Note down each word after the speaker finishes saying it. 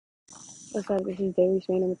What's up? This is Daily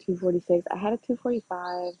Strain number 246. I had a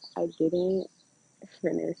 245. I didn't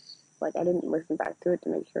finish. Like, I didn't listen back to it to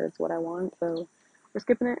make sure it's what I want. So, we're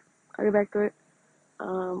skipping it. I'll get back to it.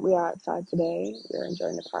 We are outside today. We're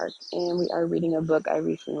enjoying the park. And we are reading a book I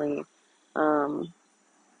recently um,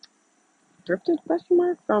 thrifted, question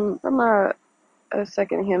mark, from a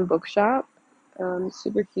secondhand bookshop.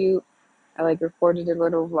 Super cute. I, like, recorded a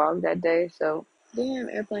little vlog that day. So, damn,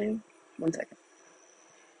 airplane. 1 second.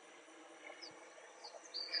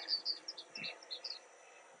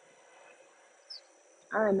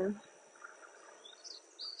 All right, man.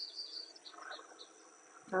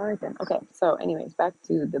 All right then. Okay. So, anyways, back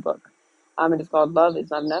to the book. It is called "Love Is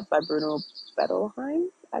Not Enough" by Bruno Bettelheim,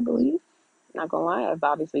 I believe. Not gonna lie, I've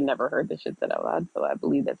obviously never heard this shit said out loud, so I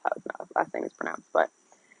believe that's how his last name is pronounced. But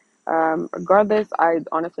regardless, I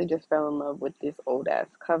honestly just fell in love with this old ass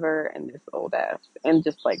cover and this old ass and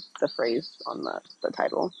just like the phrase on the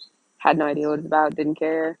title. Had no idea what it's about. Didn't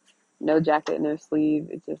care. No jacket, no sleeve.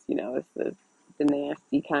 It's just it's the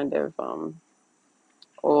nasty kind of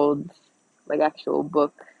old like actual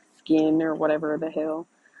book skin or whatever the hell.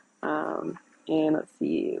 Um, and let's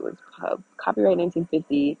see, it was copyright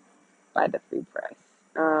 1950 by the Free Press.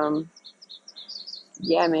 Um,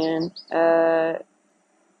 yeah, man.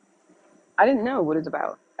 I didn't know what it's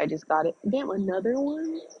about. I just got it. Damn, another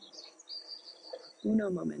one?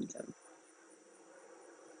 Uno momentum.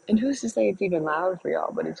 And who's to say it's even loud for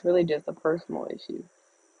y'all, but it's really just a personal issue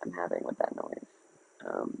I'm having with that noise.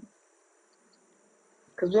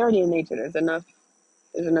 Because we're already in nature. There's enough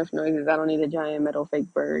noises. I don't need a giant metal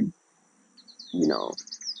fake bird, you know,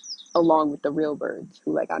 along with the real birds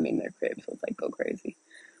who, like, I'm in their crib, so it's like go crazy.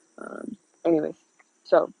 Um, anyways,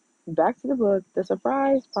 so back to the book. The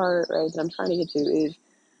surprise part, right, that I'm trying to get to is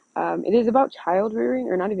it is about child rearing,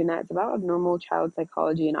 or not even that. It's about abnormal child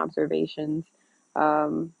psychology and observations.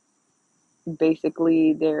 Um,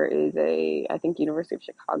 basically, there is I think University of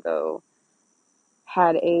Chicago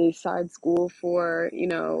had a side school for,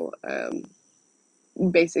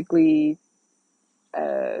 basically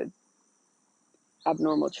uh,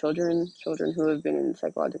 abnormal children who have been in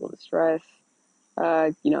psychological distress.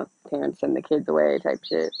 Parents send the kids away type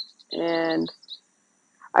shit. And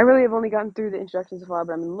I really have only gotten through the introduction so far,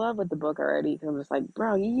 but I'm in love with the book already because I'm just like,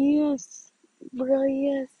 bro, yes.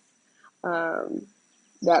 Um,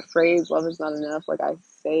 that phrase, love is not enough, like I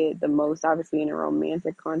say it the most, obviously in a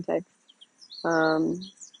romantic context. Um,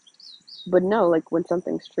 but no, like when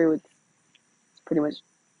something's true, it's pretty much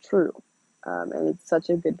true. And it's such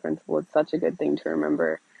a good principle. It's such a good thing to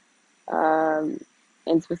remember. Um,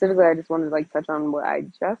 and specifically, I just wanted to like touch on what I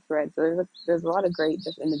just read. So there's a lot of great,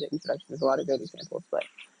 just in the introduction, there's a lot of great examples, but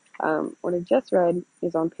what I just read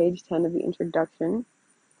is on page 10 of the introduction.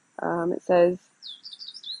 It says,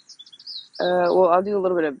 well, I'll do a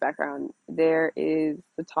little bit of background. There is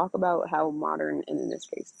the talk about how modern, and in this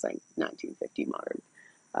case, it's like 1950 modern,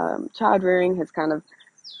 child rearing has kind of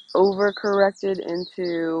overcorrected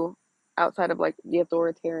into outside of like the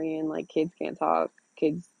authoritarian, like kids can't talk,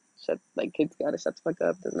 kids gotta shut the fuck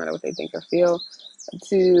up, doesn't matter what they think or feel,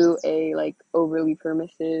 to a like overly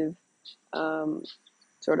permissive, um,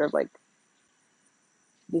 sort of like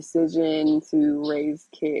decision to raise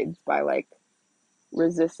kids by like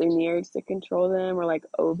resisting the urge to control them or like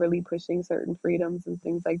overly pushing certain freedoms and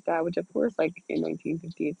things like that, which of course like in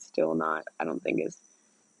 1950 it's still not, I don't think, is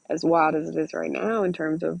as wild as it is right now in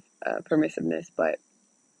terms of permissiveness. But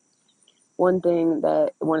one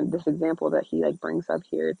this example that he like brings up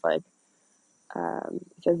here, it's like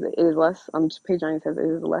it says it is less on page 9, it says it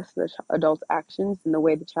is less the adult's actions than the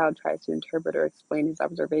way the child tries to interpret or explain his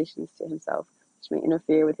observations to himself, which may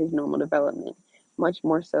interfere with his normal development, much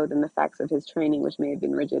more so than the facts of his training, which may have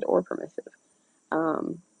been rigid or permissive.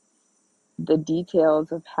 um, the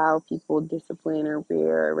details of how people discipline or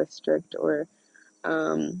rear or restrict or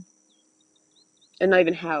um, and not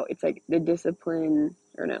even how, it's like the discipline,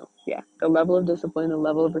 or no, yeah, the level of discipline, the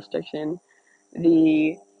level of restriction,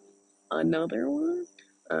 the another one,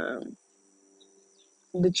 um,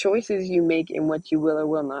 the choices you make in what you will or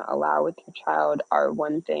will not allow with your child are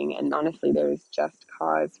one thing, and honestly there's just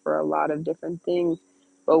cause for a lot of different things.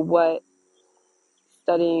 But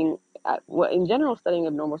studying what in general, studying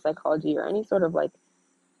of normal psychology or any sort of like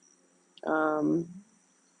um,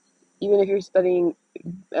 even if you're studying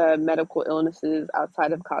medical illnesses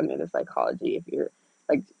outside of cognitive psychology, if you're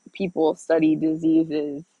like people study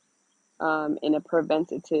diseases in a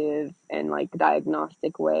preventative and like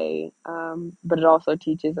diagnostic way, but it also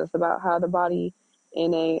teaches us about how the body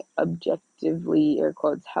in a objectively, air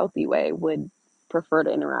quotes, healthy way would prefer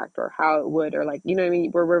to interact, or how it would, or like, you know what I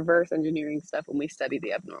mean, we're reverse engineering stuff when we study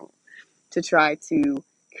the abnormal to try to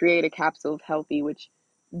create a capsule of healthy, which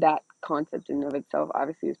that concept in and of itself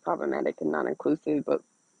obviously is problematic and not inclusive, but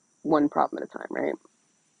one problem at a time, right?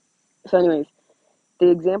 So, anyways, the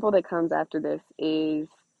example that comes after this is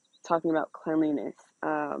talking about cleanliness,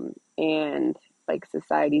 and like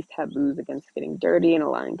society's taboos against getting dirty and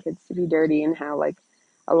allowing kids to be dirty, and how like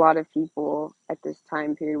a lot of people at this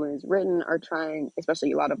time period when it's written are trying,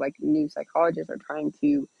 especially a lot of like new psychologists are trying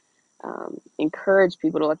to encourage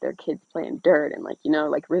people to let their kids play in dirt and like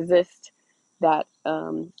like resist that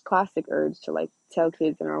classic urge to like tell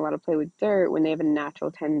kids they're not allowed to play with dirt when they have a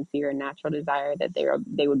natural tendency or a natural desire that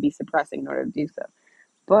they would be suppressing in order to do so.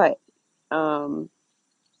 But um,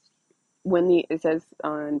 it says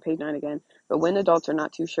on page 9 again, but when adults are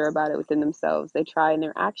not too sure about it within themselves, they try in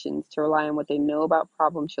their actions to rely on what they know about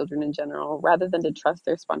problem children in general, rather than to trust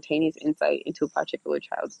their spontaneous insight into a particular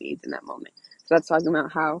child's needs in that moment. So that's talking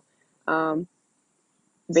about how,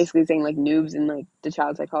 basically saying like noobs in like the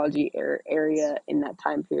child psychology area in that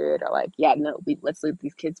time period are like, yeah, no, let's let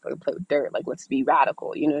these kids play with dirt. Like, let's be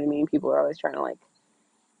radical. You know what I mean? People are always trying to like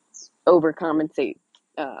overcompensate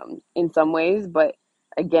in some ways, but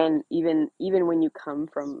again, even when you come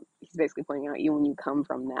from, he's basically pointing out, even when you come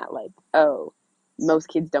from that, like, oh, most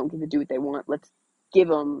kids don't get to do what they want. Let's give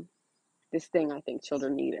them this thing I think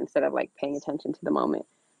children need instead of like paying attention to the moment.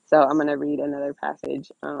 So I'm gonna read another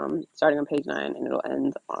passage, starting on page 9, and it'll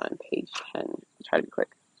end on page 10. I'll try to be quick.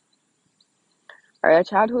 All right, a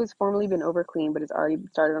child who has formerly been overclean but has already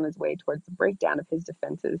started on his way towards the breakdown of his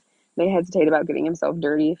defenses may hesitate about getting himself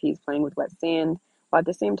dirty if he is playing with wet sand, while at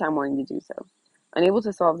the same time wanting to do so. Unable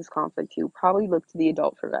to solve this conflict, he will probably look to the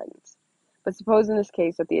adult for guidance. But suppose in this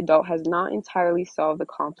case that the adult has not entirely solved the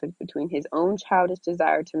conflict between his own childish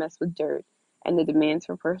desire to mess with dirt and the demands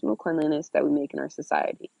for personal cleanliness that we make in our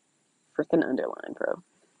society. Freaking underline, bro.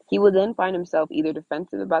 He will then find himself either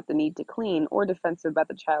defensive about the need to clean or defensive about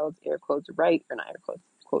the child's air quotes right, or not air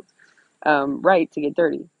quotes, right to get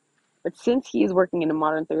dirty. But since he is working in a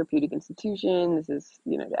modern therapeutic institution, this is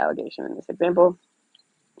the allegation in this example,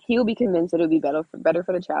 he will be convinced that it would be better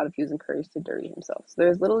for the child if he was encouraged to dirty himself. So there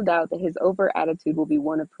is little doubt that his overt attitude will be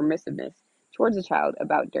one of permissiveness towards the child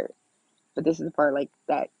about dirt. But this is the part like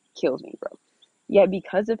that kills me, bro. Yet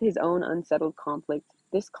because of his own unsettled conflict,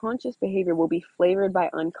 this conscious behavior will be flavored by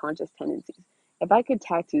unconscious tendencies. If I could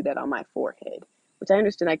tattoo that on my forehead, which I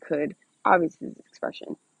understand I could, obviously this is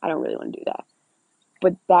expression. I don't really want to do that.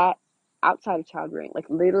 But that outside of child rearing, like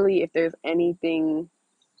literally if there's anything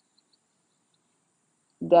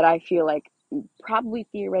that I feel like probably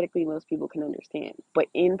theoretically most people can understand, but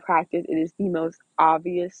in practice it is the most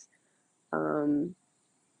obvious um,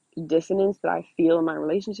 dissonance that I feel in my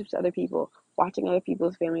relationships to other people, watching other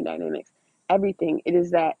people's family dynamics, everything. It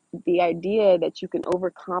is that the idea that you can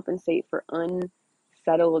overcompensate for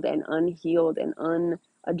unsettled and unhealed and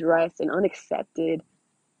unaddressed and unaccepted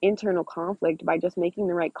internal conflict by just making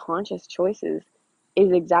the right conscious choices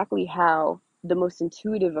is exactly how the most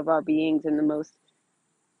intuitive of our beings and the most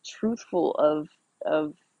truthful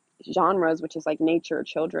of genres, which is like nature or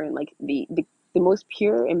children, like the most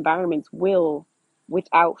pure environments will,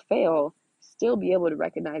 without fail, still be able to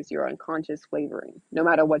recognize your unconscious flavoring, no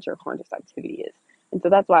matter what your conscious activity is. And so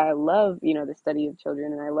that's why I love, the study of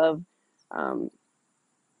children, and I love um,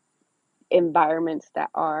 environments that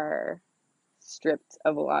are stripped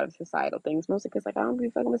of a lot of societal things, mostly because like I don't be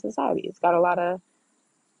fucking with society. It's got a lot of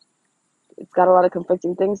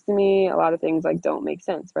conflicting things to me. A lot of things like don't make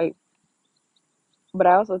sense, right? But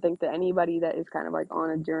I also think that anybody that is kind of like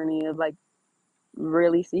on a journey of like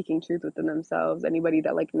really seeking truth within themselves, anybody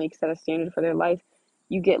that like makes that a standard for their life,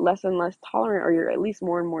 you get less and less tolerant, or you're at least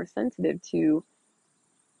more and more sensitive to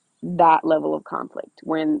that level of conflict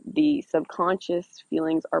when the subconscious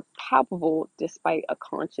feelings are palpable despite a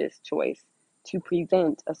conscious choice to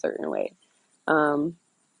present a certain way. Um,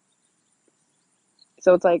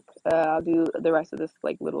 so it's like I'll do the rest of this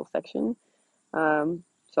like little section.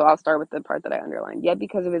 So I'll start with the part that I underlined. Yet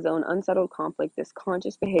because of his own unsettled conflict, this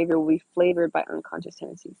conscious behavior will be flavored by unconscious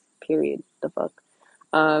tendencies. Period. The fuck.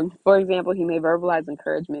 For example, he may verbalize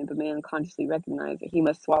encouragement, but may unconsciously recognize that he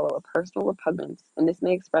must swallow a personal repugnance, and this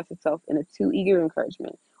may express itself in a too eager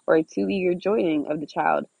encouragement or a too eager joining of the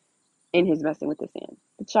child in his messing with the sand.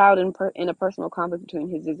 The child, in a personal conflict between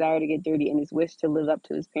his desire to get dirty and his wish to live up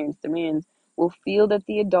to his parents' demands, will feel that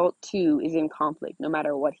the adult too is in conflict, no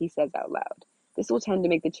matter what he says out loud. This will tend to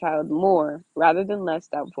make the child more, rather than less,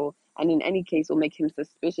 doubtful, and in any case will make him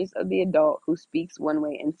suspicious of the adult who speaks one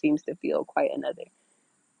way and seems to feel quite another.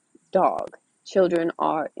 Dog. Children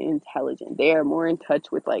are intelligent. They are more in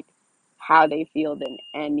touch with like how they feel than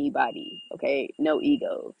anybody. Okay, no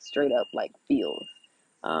ego, straight up like feels.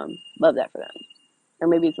 Love that for them. or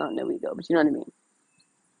maybe it's not no ego, but you know what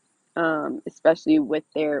I mean. Especially with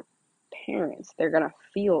their parents, they're gonna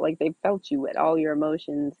feel like they felt you with all your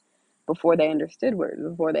emotions before they understood words,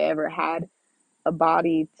 before they ever had a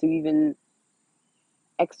body to even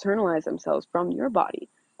externalize themselves from your body.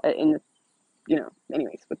 In the,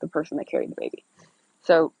 anyways, with the person that carried the baby.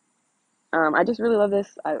 So I just really love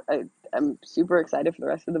this. I'm super excited for the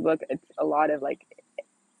rest of the book. It's a lot of like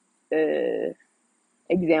uh,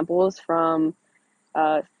 examples from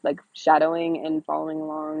like shadowing and following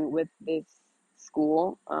along with this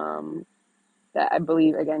school that I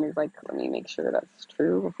believe again is like, let me make sure that's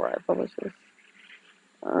true before I publish this.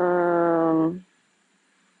 Um,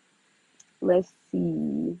 let's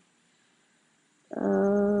see.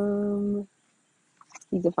 Um,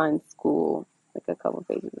 he defines school like a couple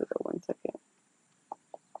pages ago. 1 second.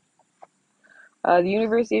 The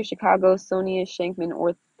University of Chicago Sonia Shankman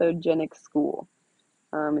Orthogenic School.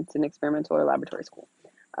 It's an experimental or laboratory school.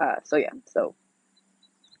 So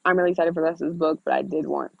I'm really excited for the rest of this book, but I did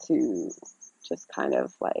want to just kind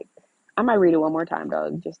of like, I might read it one more time,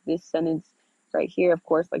 dog. Just this sentence right here, of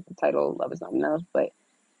course, like the title, Love is Not Enough, but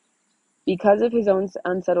because of his own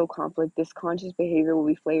unsettled conflict, this conscious behavior will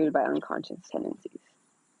be flavored by unconscious tendencies.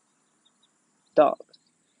 Dog.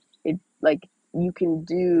 It, like, you can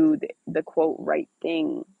do the quote right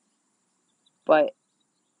thing, but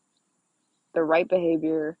the right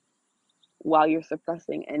behavior while you're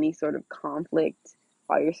suppressing any sort of conflict,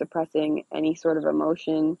 while you're suppressing any sort of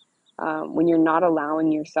emotion, when you're not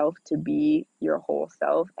allowing yourself to be your whole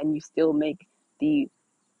self and you still make the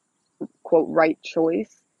quote right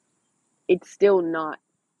choice, it's still not,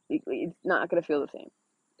 it's not going to feel the same.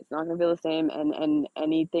 It's not going to feel the same. And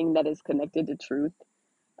anything that is connected to truth,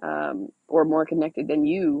 or more connected than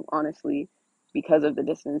you, honestly, because of the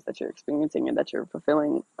dissonance that you're experiencing and that you're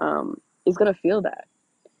fulfilling, is going to feel that.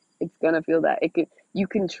 It's gonna feel that. You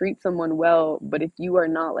can treat someone well, but if you are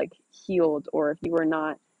not like healed, or if you are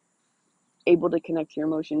not able to connect to your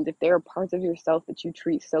emotions, if there are parts of yourself that you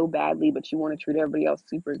treat so badly but you want to treat everybody else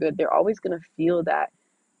super good, they're always gonna feel that.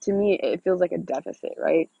 To me, it feels like a deficit,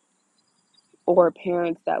 right? Or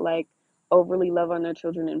parents that like overly love on their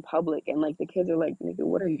children in public, and like the kids are like, nigga,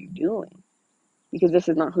 what are you doing? Because this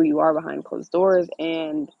is not who you are behind closed doors.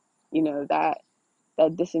 And that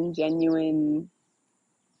disingenuine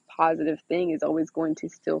positive thing is always going to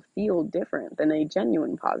still feel different than a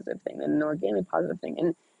genuine positive thing, than an organic positive thing.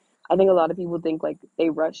 And I think a lot of people think like they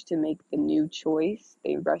rush to make the new choice,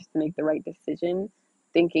 they rush to make the right decision,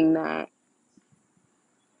 thinking that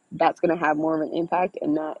that's going to have more of an impact.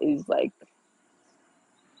 And that is like,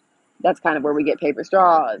 that's kind of where we get paper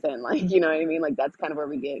straws and like, you know what I mean? Like, that's kind of where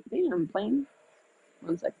we get, damn, I'm playing.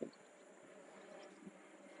 1 second.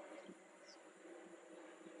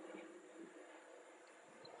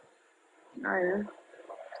 All right.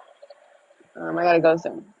 I gotta go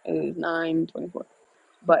soon. It is 9:24.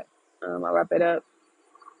 But I'll wrap it up.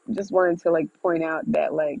 Just wanted to like point out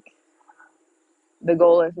that like the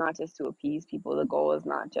goal is not just to appease people. The goal is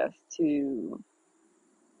not just to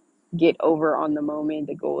get over on the moment.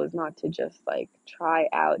 The goal is not to just like try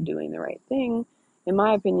out doing the right thing. In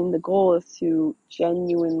my opinion, the goal is to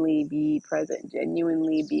genuinely be present,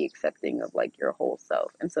 genuinely be accepting of like your whole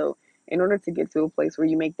self. And so, in order to get to a place where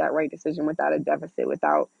you make that right decision without a deficit,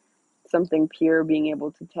 without something pure being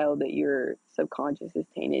able to tell that your subconscious is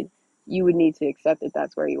tainted, you would need to accept that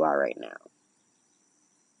that's where you are right now.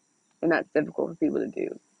 And that's difficult for people to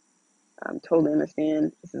do. Totally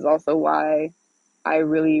understand. This is also why I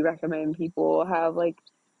really recommend people have like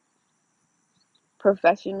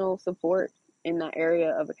professional support in that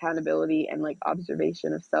area of accountability and like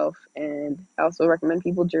observation of self. And I also recommend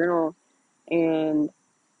people journal and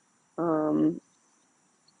um,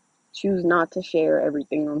 choose not to share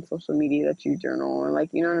everything on social media that you journal, or like,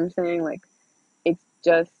 you know what I'm saying? Like, it's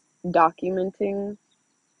just documenting.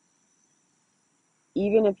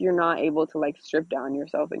 Even if you're not able to like strip down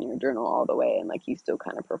yourself in your journal all the way and like you still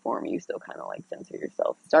kind of perform, you still kind of like censor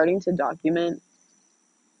yourself, starting to document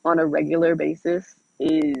on a regular basis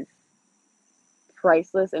is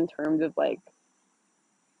priceless in terms of like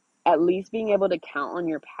at least being able to count on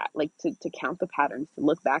your like to count the patterns, to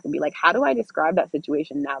look back and be like, how do I describe that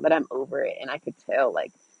situation now that I'm over it? And I could tell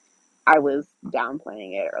like I was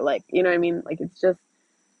downplaying it, or like, you know what I mean? Like, it's just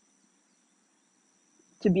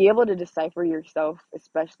to be able to decipher yourself,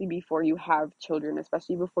 especially before you have children,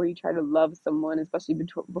 especially before you try to love someone, especially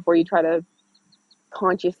before you try to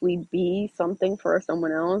consciously be something for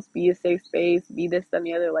someone else, be a safe space, be this, that, and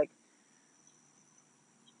the other. Like,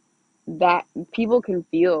 that people can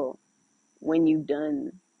feel when you've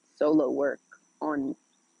done solo work on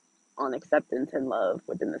acceptance and love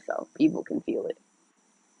within the self. People can feel it.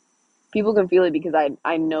 people can feel it because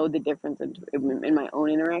I know the difference in my own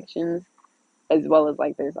interactions, as well as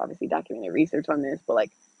like there's obviously documented research on this, but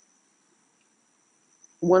like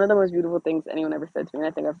one of the most beautiful things anyone ever said to me,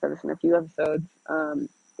 and I think I've said this in a few episodes,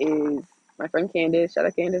 is my friend Candace. Shout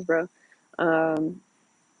out Candace, bro. Um,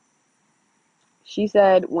 she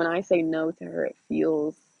said when I say no to her, it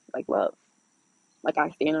feels like love. Like I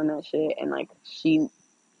stand on that shit, and like she,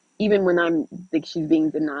 even when I'm like she's being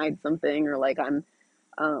denied something, or like I'm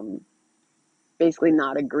um, basically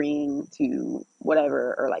not agreeing to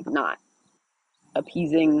whatever, or like not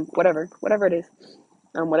appeasing whatever it is,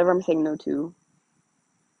 whatever I'm saying no to,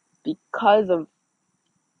 because of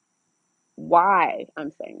why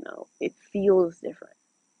I'm saying no, it feels different.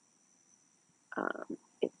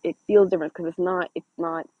 It feels different because it's not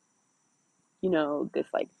this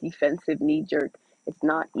like defensive knee jerk. It's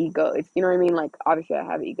not ego. It's, you know what I mean. Like obviously I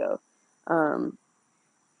have ego, um,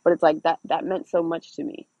 but it's like that meant so much to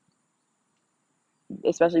me,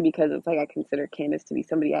 especially because it's like I consider Candace to be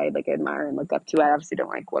somebody I like admire and look up to. I obviously don't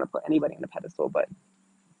like want to put anybody on a pedestal, but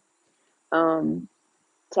um,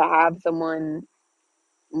 to have someone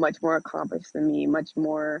much more accomplished than me, much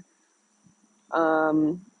more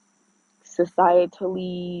um,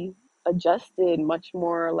 societally adjusted, much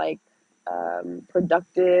more like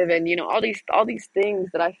productive, and all these things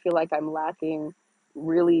that I feel like I'm lacking.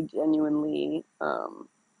 Really, genuinely,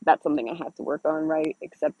 that's something I have to work on. Right,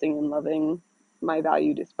 accepting and loving my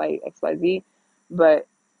value despite X, Y, Z, but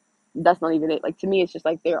that's not even it. Like to me, it's just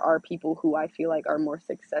like there are people who I feel like are more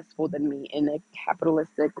successful than me in a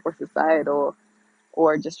capitalistic or societal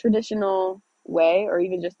or just traditional way, or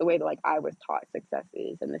even just the way that like I was taught success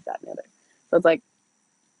is, and this, that, and the other. So it's like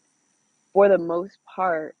for the most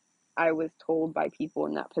part, I was told by people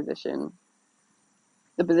in that position,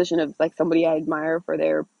 the position of like somebody I admire for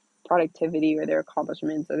their productivity or their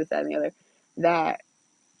accomplishments or this, that, and the other, that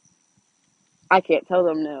I can't tell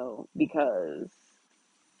them no because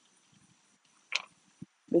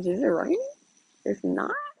bitch, is it raining? It's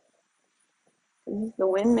not. Is the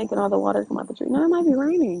wind making all the water come out the tree? No, it might be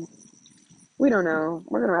raining. We don't know.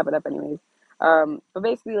 We're gonna wrap it up anyways. But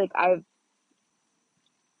basically, like I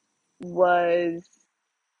was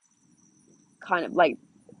kind of like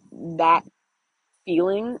that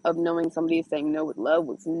feeling of knowing somebody is saying no with love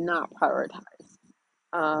was not prioritized.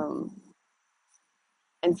 Um,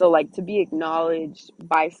 and so like to be acknowledged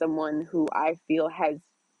by someone who I feel has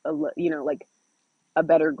like a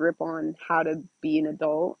better grip on how to be an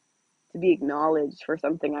adult, to be acknowledged for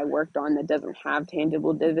something I worked on that doesn't have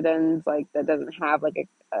tangible dividends, like that doesn't have like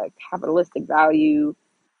a capitalistic value.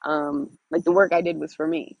 Like the work I did was for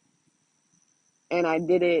me, and I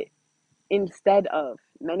did it instead of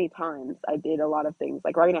many times I did a lot of things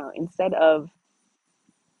like right now instead of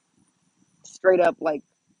straight up like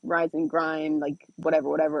rise and grind, like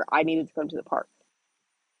whatever, I needed to come to the park.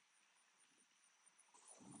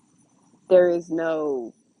 There is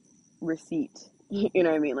no receipt. You know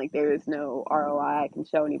what I mean? Like there is no ROI I can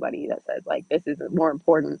show anybody that says like this is more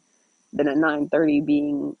important than a 9:30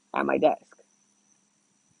 being at my desk.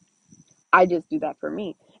 I just do that for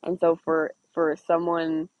me. And so for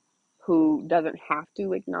someone who doesn't have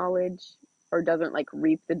to acknowledge or doesn't like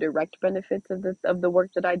reap the direct benefits of the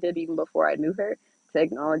work that I did even before I knew her, to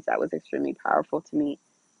acknowledge that was extremely powerful to me.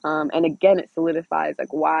 And again, it solidifies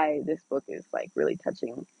like why this book is like really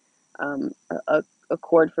touching a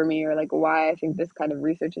chord for me, or like why I think this kind of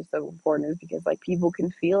research is so important, is because like people can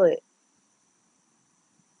feel it.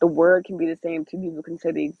 The word can be the same. Two people can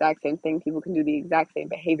say the exact same thing. People can do the exact same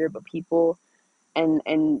behavior, but people and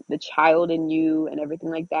the child in you and everything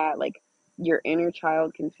like that, like your inner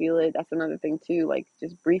child can feel it. That's another thing too. Like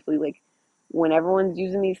just briefly, like when everyone's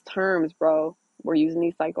using these terms, bro, we're using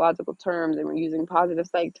these psychological terms, and we're using positive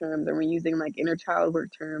psych terms, and we're using like inner child work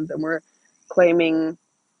terms, and we're claiming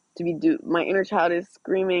to be do my inner child is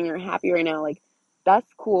screaming or happy right now. Like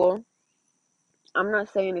that's cool. I'm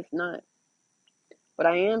not saying it's not, but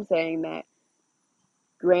I am saying that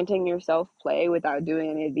granting yourself play without doing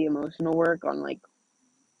any of the emotional work on like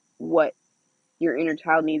what your inner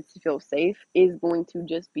child needs to feel safe is going to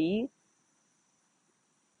just be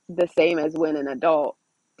the same as when an adult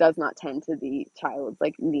does not tend to the child's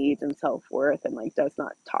like needs and self-worth, and like does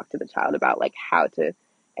not talk to the child about like how to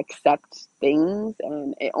accept things,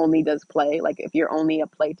 and it only does play. Like if you're only a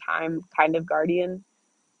playtime kind of guardian,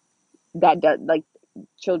 that does like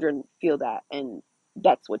children feel that, and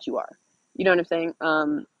that's what you are. You know what I'm saying?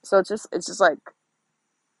 So it's just like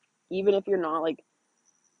even if you're not like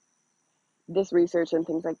this research and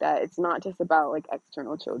things like that, it's not just about like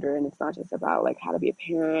external children. It's not just about like how to be a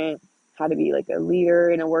parent, how to be like a leader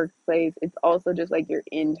in a workplace. It's also just like your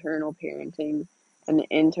internal parenting and the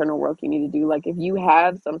internal work you need to do. Like if you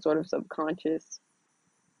have some sort of subconscious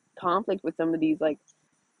conflict with some of these like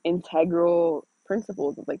integral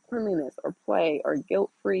principles of like cleanliness or play or guilt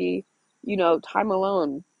free, time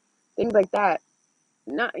alone, things like that.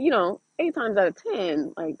 Not, 8 times out of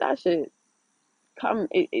 10, like that shit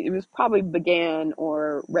it was probably began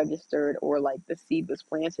or registered or like the seed was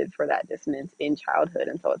planted for that dissonance in childhood.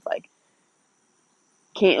 And so it's like,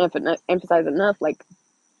 can't emphasize enough, like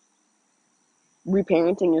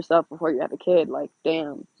reparenting yourself before you have a kid. Like,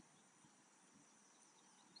 damn,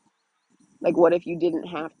 like what if you didn't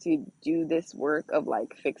have to do this work of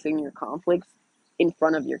like fixing your conflicts in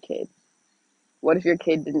front of your kid? What if your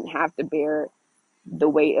kid didn't have to bear the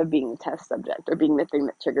weight of being a test subject or being the thing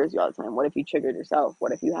that triggers you all the time? What if you triggered yourself?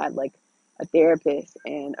 What if you had like a therapist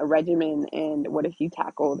and a regimen? And what if you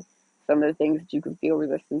tackled some of the things that you could feel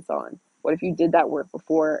resistance on? What if you did that work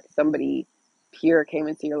before somebody pure came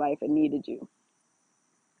into your life and needed you?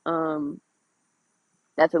 Um,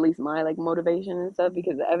 that's at least my like motivation and stuff,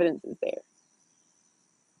 because the evidence is there.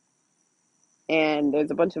 And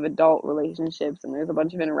there's a bunch of adult relationships and there's a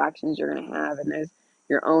bunch of interactions you're going to have, and there's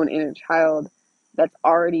your own inner child that's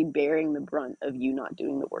already bearing the brunt of you not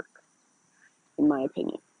doing the work, in my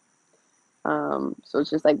opinion. So it's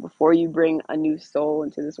just like, before you bring a new soul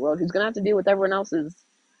into this world who's going to have to deal with everyone else's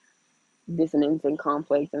dissonance and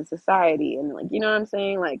conflict and society, and like, you know what I'm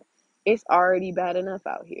saying, like it's already bad enough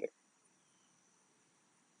out here.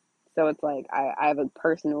 So it's like, I have a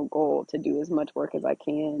personal goal to do as much work as I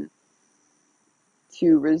can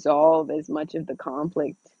to resolve as much of the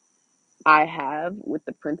conflict I have with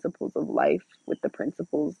the principles of life, with the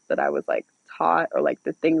principles that I was like taught, or like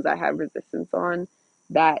the things I have resistance on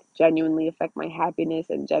that genuinely affect my happiness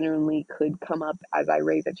and genuinely could come up as I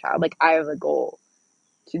raise a child. Like, I have a goal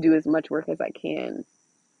to do as much work as I can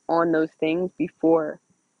on those things before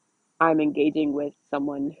I'm engaging with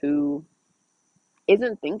someone who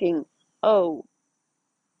isn't thinking, oh,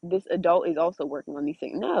 this adult is also working on these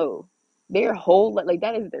things. No, their whole, like,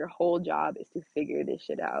 that is their whole job, is to figure this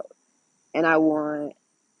shit out. And I want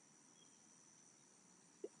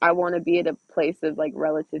to be at a place of like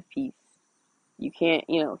relative peace. You can't,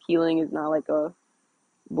 healing is not like a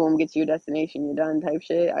boom, get to your destination, you're done type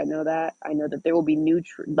shit. I know that. I know that there will be new,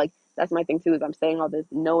 like, that's my thing too, is I'm saying all this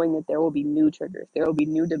knowing that there will be new triggers. There will be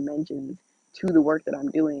new dimensions to the work that I'm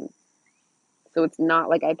doing. So it's not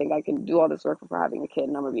like I think I can do all this work before having a kid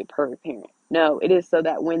and I'm going to be a perfect parent. No, it is so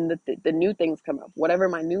that when the new things come up, whatever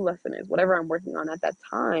my new lesson is, whatever I'm working on at that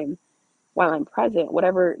time, while I'm present,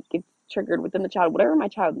 whatever gets triggered within the child, whatever my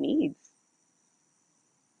child needs,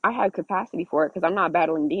 I have capacity for it, because I'm not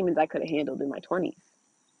battling demons I could have handled in my 20s.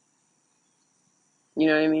 You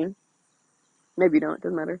know what I mean? Maybe you don't,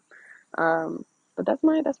 doesn't matter. But that's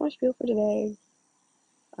my spiel for today.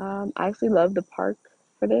 I actually love the park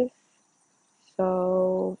for this.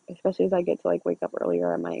 So especially as I get to like wake up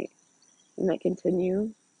earlier, I might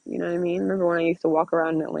continue. You know what I mean? Remember when I used to walk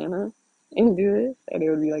around in Atlanta and do this, and it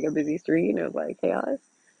would be like a busy street and it was like chaos.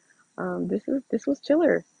 This was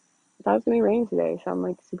chiller. I thought it was gonna be raining today, so I'm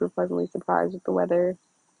like super pleasantly surprised with the weather.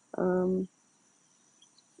 Um,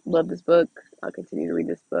 Love this book. I'll continue to read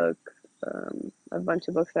this book. A bunch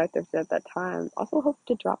of books that I thrifted at that time. Also hope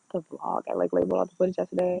to drop the vlog. I like labeled all the footage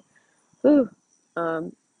yesterday. Whew.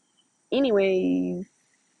 Um, anyways,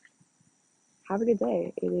 have a good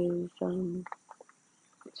day. It's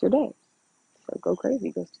your day. So go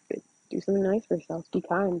crazy. Go stupid. Do something nice for yourself. Be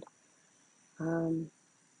kind. Um,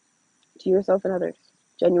 to yourself and others.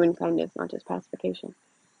 Genuine kindness, not just pacification.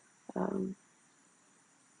 Um,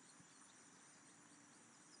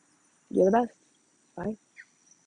 you're the best. Bye.